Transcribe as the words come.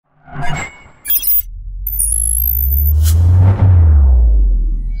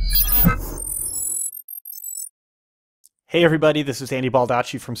Hey everybody, this is Andy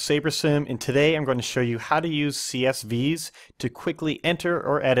Baldacci from SaberSim, and today I'm going to show you how to use CSVs to quickly enter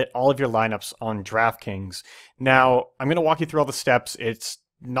or edit all of your lineups on DraftKings. Now, I'm going to walk you through all the steps. It's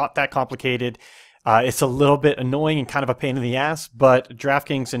not that complicated. It's a little bit annoying and kind of a pain in the ass, but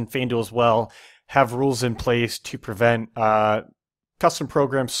DraftKings and FanDuel as well have rules in place to prevent custom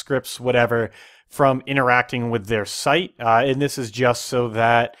programs, scripts, whatever, from interacting with their site. And this is just so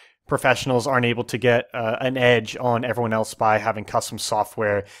that professionals aren't able to get an edge on everyone else by having custom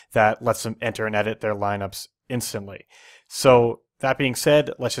software that lets them enter and edit their lineups instantly. So that being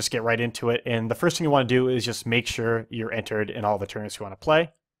said, let's just get right into it. And the first thing you want to do is just make sure you're entered in all the tournaments you want to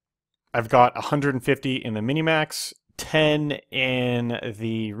play. I've got 150 in the Minimax, 10 in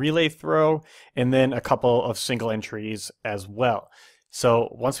the relay throw, and then a couple of single entries as well. So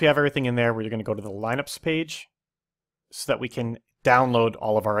once we have everything in there, we're going to go to the lineups page so that we can download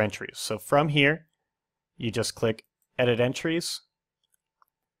all of our entries. So from here, you just click Edit Entries.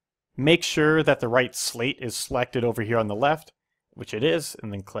 Make sure that the right slate is selected over here on the left, which it is,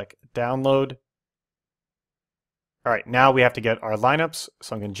 and then click Download. All right, now we have to get our lineups,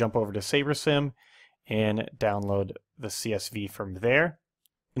 so I'm going to jump over to SaberSim and download the CSV from there.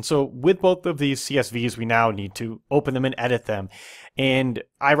 And so with both of these CSVs, we now need to open them and edit them. And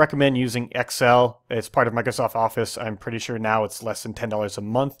I recommend using Excel. It's part of Microsoft Office. I'm pretty sure now it's less than $10 a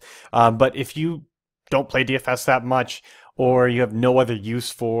month. But if you don't play DFS that much, or you have no other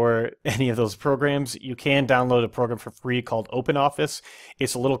use for any of those programs, you can download a program for free called OpenOffice.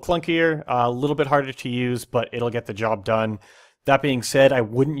 It's a little clunkier, a little bit harder to use, but it'll get the job done. That being said, I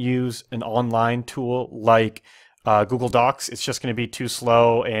wouldn't use an online tool like Google Docs. It's just going to be too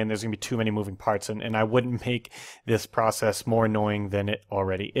slow and there's going to be too many moving parts, and I wouldn't make this process more annoying than it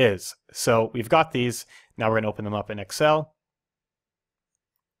already is. So we've got these. Now we're going to open them up in Excel.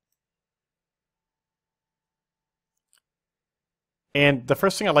 And the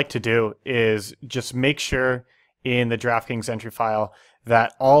first thing I like to do is just make sure in the DraftKings entry file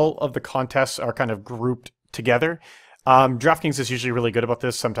that all of the contests are kind of grouped together. DraftKings is usually really good about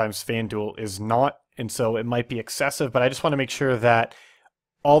this. Sometimes FanDuel is not, and so it might be excessive, but I just want to make sure that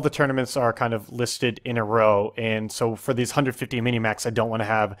all the tournaments are kind of listed in a row. And so for these 150 Minimax, I don't want to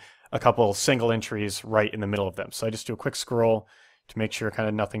have a couple single entries right in the middle of them. So I just do a quick scroll to make sure kind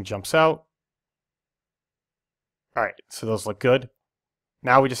of nothing jumps out. All right, so those look good.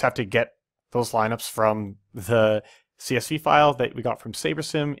 Now we just have to get those lineups from the CSV file that we got from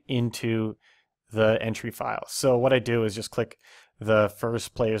SaberSim into the entry file. So what I do is just click the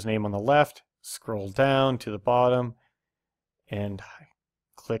first player's name on the left, scroll down to the bottom, and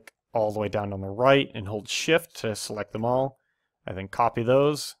click all the way down on the right and hold Shift to select them all. I then copy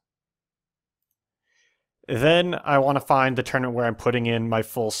those. Then I want to find the tournament where I'm putting in my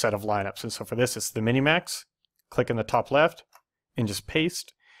full set of lineups. And so for this, it's the Minimax. Click in the top left and just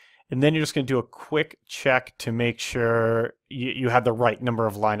paste. And then you're just going to do a quick check to make sure you have the right number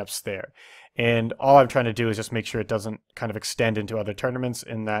of lineups there. And all I'm trying to do is just make sure it doesn't kind of extend into other tournaments,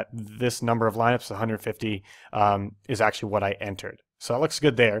 and that this number of lineups, 150, is actually what I entered. So that looks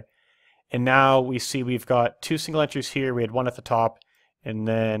good there. And now we see we've got two single entries here. We had one at the top, and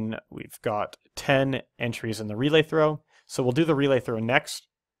then we've got 10 entries in the relay throw. So we'll do the relay throw next.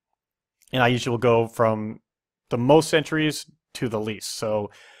 And I usually will go from the most entries to the least. So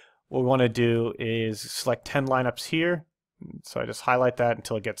what we want to do is select 10 lineups here. So I just highlight that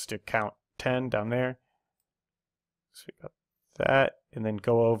until it gets to count 10 down there. So we got that, and then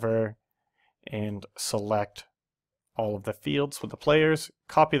go over and select all of the fields with the players.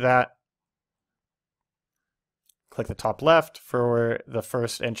 Copy that. Click the top left for the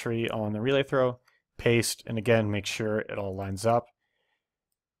first entry on the relay throw. Paste, and again, make sure it all lines up.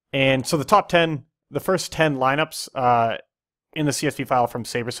 And so the top 10, the first 10 lineups in the CSV file from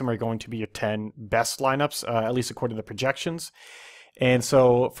SaberSim are going to be your 10 best lineups, at least according to the projections. And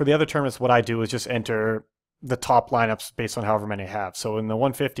so for the other tournaments, what I do is just enter the top lineups based on however many I have. So in the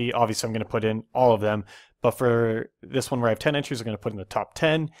 150, obviously I'm going to put in all of them. But for this one where I have 10 entries, I'm going to put in the top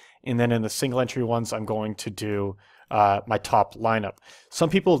 10. And then in the single entry ones, I'm going to do my top lineup. Some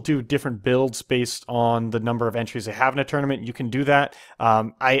people do different builds based on the number of entries they have in a tournament. You can do that.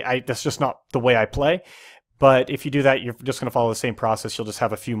 That's just not the way I play. But if you do that, you're just going to follow the same process. You'll just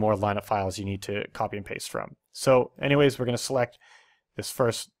have a few more lineup files you need to copy and paste from. So anyways, we're going to select this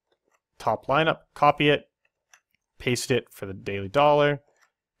first top lineup, copy it, paste it for the Daily Dollar,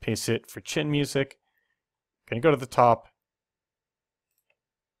 paste it for Chin Music. Going to go to the top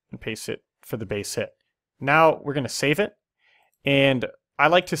and paste it for the base hit. Now we're going to save it, and I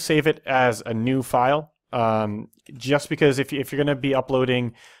like to save it as a new file, just because if you're going to be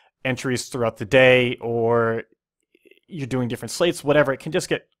uploading entries throughout the day, or you're doing different slates, whatever, it can just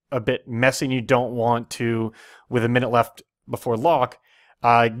get a bit messy and you don't want to, with a minute left before lock,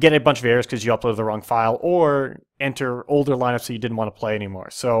 get a bunch of errors because you uploaded the wrong file or enter older lineups that you didn't want to play anymore.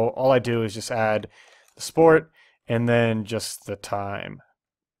 So all I do is just add the sport and then just the time.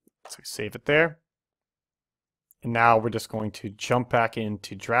 So we save it there. And now we're just going to jump back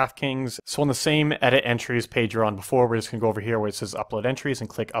into DraftKings. So on the same edit entries page you're on before, we're just going to go over here where it says upload entries and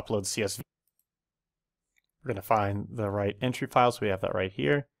click upload CSV. We're going to find the right entry file, so we have that right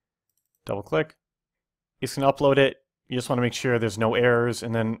here. Double click. It's going to upload it. You just want to make sure there's no errors,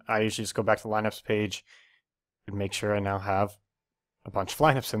 and then I usually just go back to the lineups page and make sure I now have a bunch of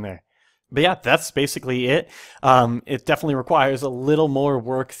lineups in there. But yeah, that's basically it. It definitely requires a little more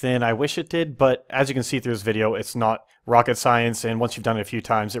work than I wish it did, but as you can see through this video, it's not rocket science, and once you've done it a few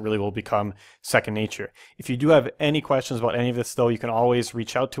times, it really will become second nature. If you do have any questions about any of this, though, you can always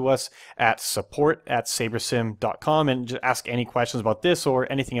reach out to us at support@sabersim.com and just ask any questions about this or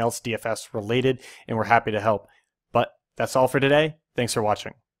anything else DFS related, and we're happy to help. But that's all for today. Thanks for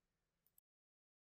watching.